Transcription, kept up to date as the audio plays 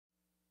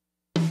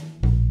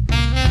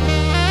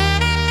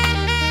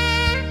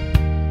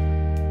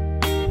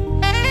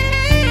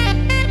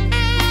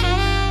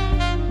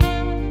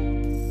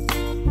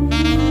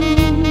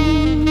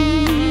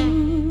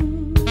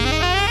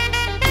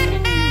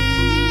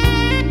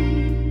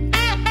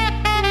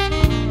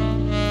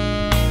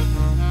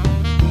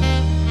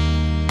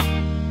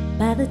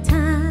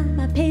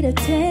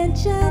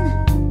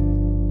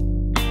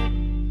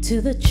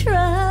the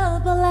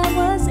trouble I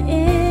was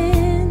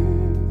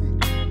in.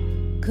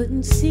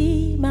 Couldn't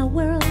see my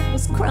world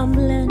was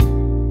crumbling.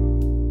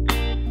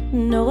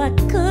 No, I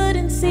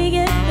couldn't see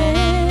it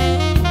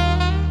then.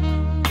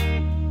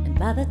 And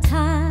by the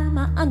time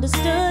I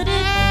understood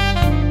it,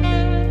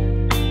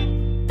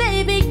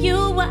 baby,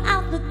 you were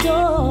out the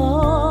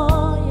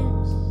door,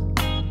 yes.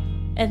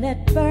 And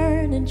that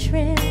burning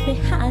trail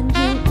behind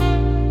you,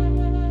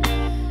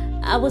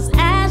 I was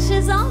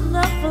ashes on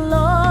the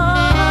floor.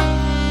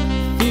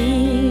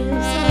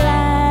 Feels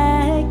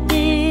like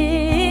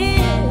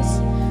this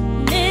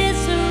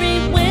misery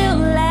will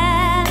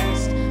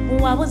last.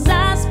 Why was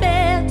I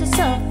spared to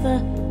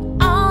suffer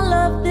all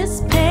of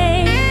this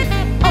pain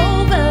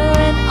over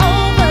and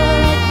over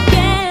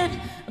again?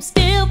 I'm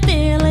still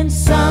feeling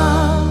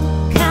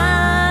some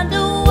kind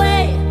of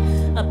way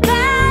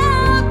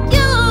about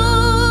you,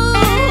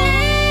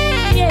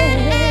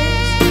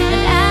 yes.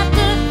 And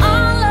after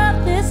all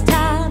of this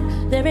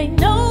time, there ain't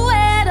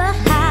nowhere to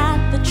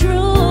hide the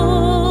truth.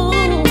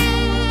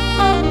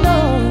 Oh no,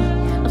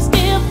 I'm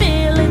still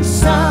feeling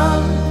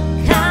some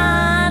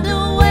kind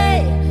of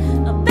way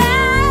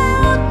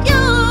about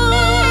you,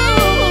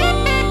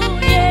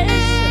 yes.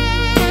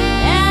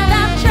 And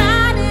I've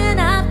tried and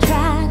I've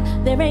tried,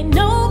 there ain't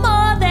no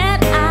more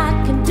that I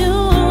can do.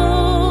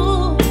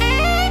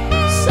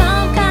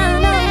 Some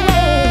kind of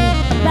way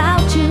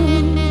about you.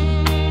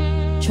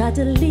 Tried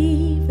to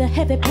leave the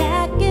heavy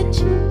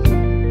package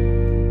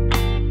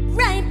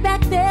right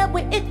back there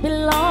where it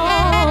belongs,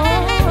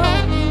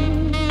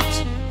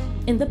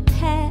 in the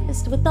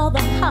past with all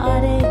the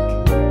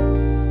heartache,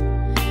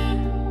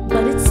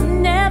 but it's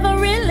never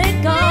really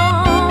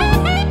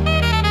gone.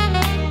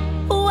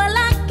 Well,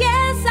 I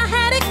guess I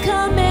had it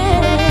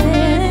coming,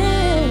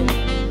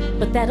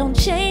 but that don't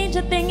change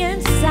a thing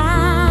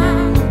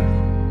inside.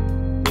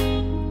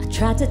 I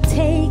tried to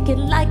take it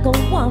like a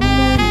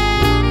woman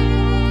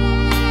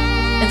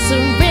and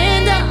surrender